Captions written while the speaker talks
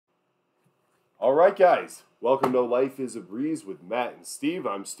All right, guys. Welcome to Life is a Breeze with Matt and Steve.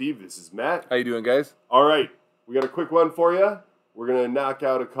 I'm Steve. This is Matt. How you doing, guys? All right. We got a quick one for you. We're going to knock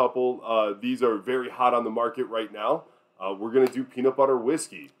out a couple. These are very hot on the market right now. We're going to do peanut butter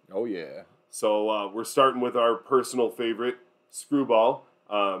whiskey. Oh, yeah. So we're starting with our personal favorite, Screwball.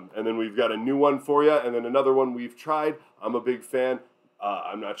 And then we've got a new one for you. And then another one we've tried. I'm a big fan.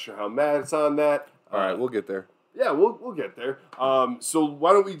 I'm not sure how Matt's on that. All right, we'll get there. Yeah, we'll get there. So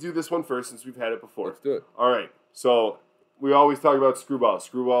why don't we do this one first since we've had it before? Let's do it. All right. So we always talk about Screwball.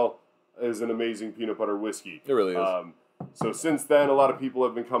 Screwball is an amazing peanut butter whiskey. It really is. So since then, a lot of people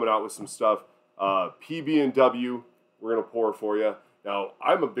have been coming out with some stuff. PB&W, we're going to pour for you. Now,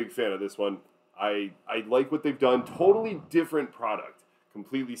 I'm a big fan of this one. I like what they've done. Totally different product.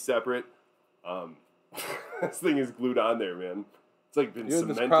 Completely separate. This thing is glued on there, man. It's like been You had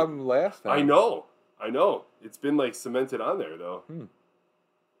cemented. this problem last time. I know. It's been like cemented on there, though.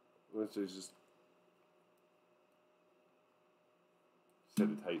 Which is just had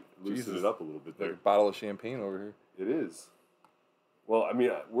to loosen it up a little bit there. Like a bottle of champagne over here. It is. Well, I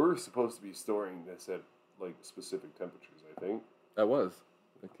mean, we're supposed to be storing this at like specific temperatures, I think. That was.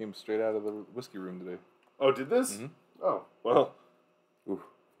 It came straight out of the whiskey room today. Oh, did this? Mhm. Oh, well. Ooh,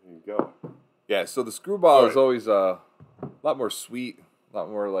 there you go. Yeah, so the Screwball is Right. always a lot more sweet, a lot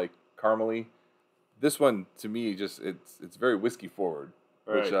more like caramely. This one, to me, just it's very whiskey forward,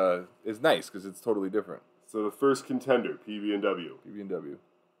 which is nice because it's totally different. So the first contender, PB&W. PB&W.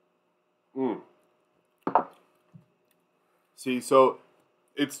 See, so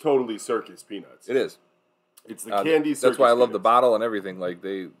it's totally circus peanuts. It is. It's the candy circus That's why I love the peanuts. bottle and everything. Like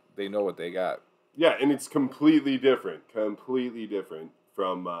they know what they got. Yeah, and it's completely different. Completely different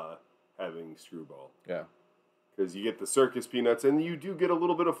from having Screwball. Yeah. Because you get the circus peanuts, and you do get a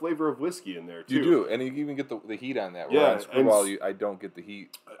little bit of flavor of whiskey in there, too. You do, and you even get the heat on that. Yeah, Where on Screwball, and I don't get the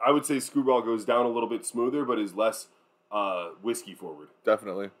heat. I would say Screwball goes down a little bit smoother, but is less whiskey forward.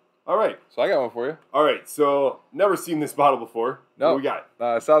 Definitely. All right. So I got one for you. All right, so never seen this bottle before. No. What we got?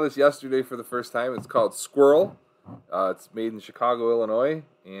 I saw this yesterday for the first time. It's called Squirrel. It's made in Chicago, Illinois,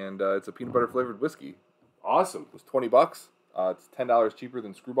 and it's a peanut butter flavored whiskey. Awesome. It was $20. It's $10 cheaper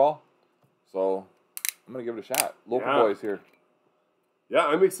than Screwball. So I'm gonna give it a shot. Local boys here. Yeah,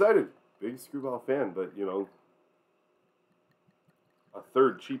 I'm excited. Big Screwball fan, but, a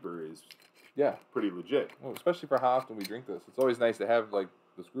third cheaper is Yeah. pretty legit. Well, especially for how often we drink this. It's always nice to have like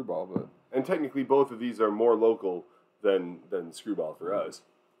the Screwball, but And technically, both of these are more local than Screwball for us.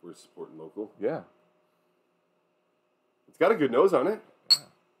 We're supporting local. yeah. It's got a good nose on it. Yeah.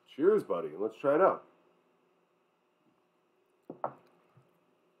 Cheers, buddy. Let's try it out.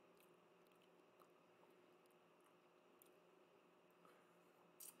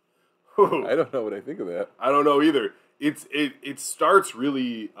 I don't know what I think of that. I don't know either. It starts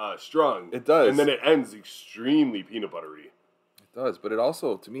really strong. It does. And then it ends extremely peanut buttery. It does, but it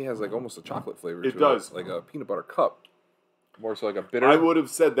also to me has like almost a chocolate flavor. It to does. Like a peanut butter cup. More so like a bitter. I would have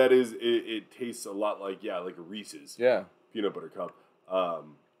said that it tastes a lot like a Reese's Yeah. peanut butter cup.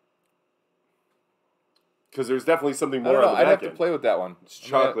 Because there's definitely something I more don't know. on the I'd back have to end. play with that one. It's I'm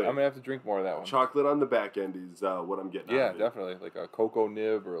chocolate. gonna have to drink more of that one. Chocolate on the back end is what I'm getting. Yeah, out of it. definitely. Like a cocoa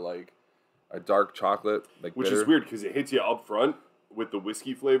nib or like a dark chocolate, like Which bitter. is weird because it hits you up front with the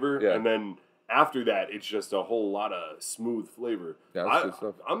whiskey flavor, Yeah. and then after that, it's just a whole lot of smooth flavor. Yeah, that's good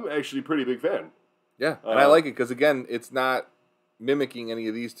stuff. I'm actually a pretty big fan. Yeah, and I like it because again, it's not mimicking any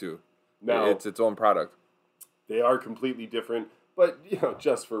of these two. No. It's its own product. They are completely different, but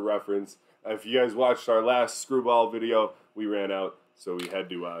just for reference, if you guys watched our last Screwball video, we ran out, so we had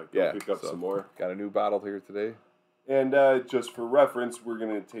to go pick up so some more. Got a new bottle here today. And just for reference, we're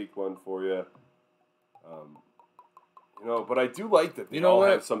gonna take one for you. But I do like that they all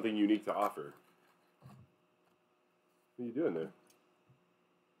have something unique to offer. What are you doing there?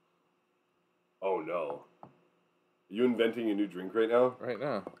 Oh no! Are you inventing a new drink right now? Right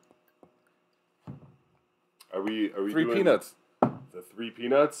now. Are we Three doing peanuts. The 3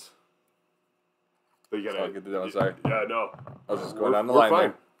 peanuts? They gotta. I'll get to that one, sorry. Yeah, no. I was just going down the we're line fine.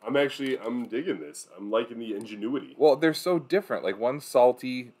 there. I'm digging this. I'm liking the ingenuity. Well, they're so different. Like one's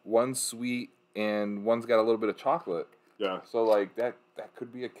salty, one's sweet, and one's got a little bit of chocolate. Yeah. So like that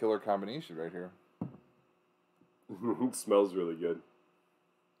could be a killer combination right here. It smells really good.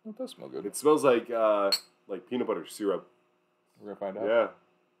 It does smell good. It smells like peanut butter syrup. We're gonna find out. Yeah.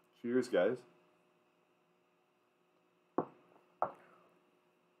 Cheers, guys.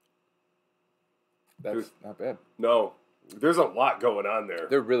 That's not bad. No, there's a lot going on there.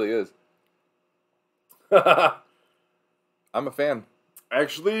 There really is. I'm a fan.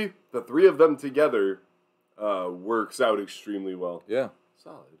 Actually, the 3 of them together works out extremely well. Yeah.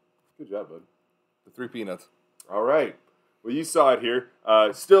 Solid. Good job, bud. The 3 peanuts. All right. Well, you saw it here.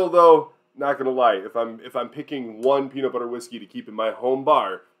 Still, though, not gonna lie. If I'm picking one peanut butter whiskey to keep in my home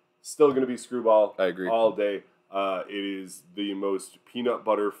bar, still gonna be Screwball. I agree. All day. It is the most peanut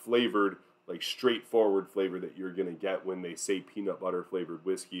butter flavored, like straightforward flavor that you're gonna get when they say peanut butter flavored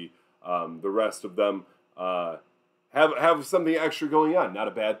whiskey. The rest of them have something extra going on. Not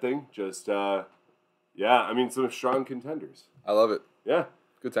a bad thing. Just yeah. I mean, some strong contenders. I love it. Yeah.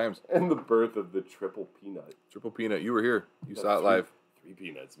 Good times. And the birth of the triple peanut. Triple peanut. You were here. You saw it live. 3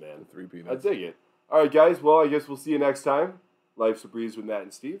 peanuts, man. 3 peanuts. I dig it. All right, guys. Well, I guess we'll see you next time. Life's a Breeze with Matt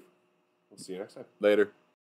and Steve. We'll see you next time. Later.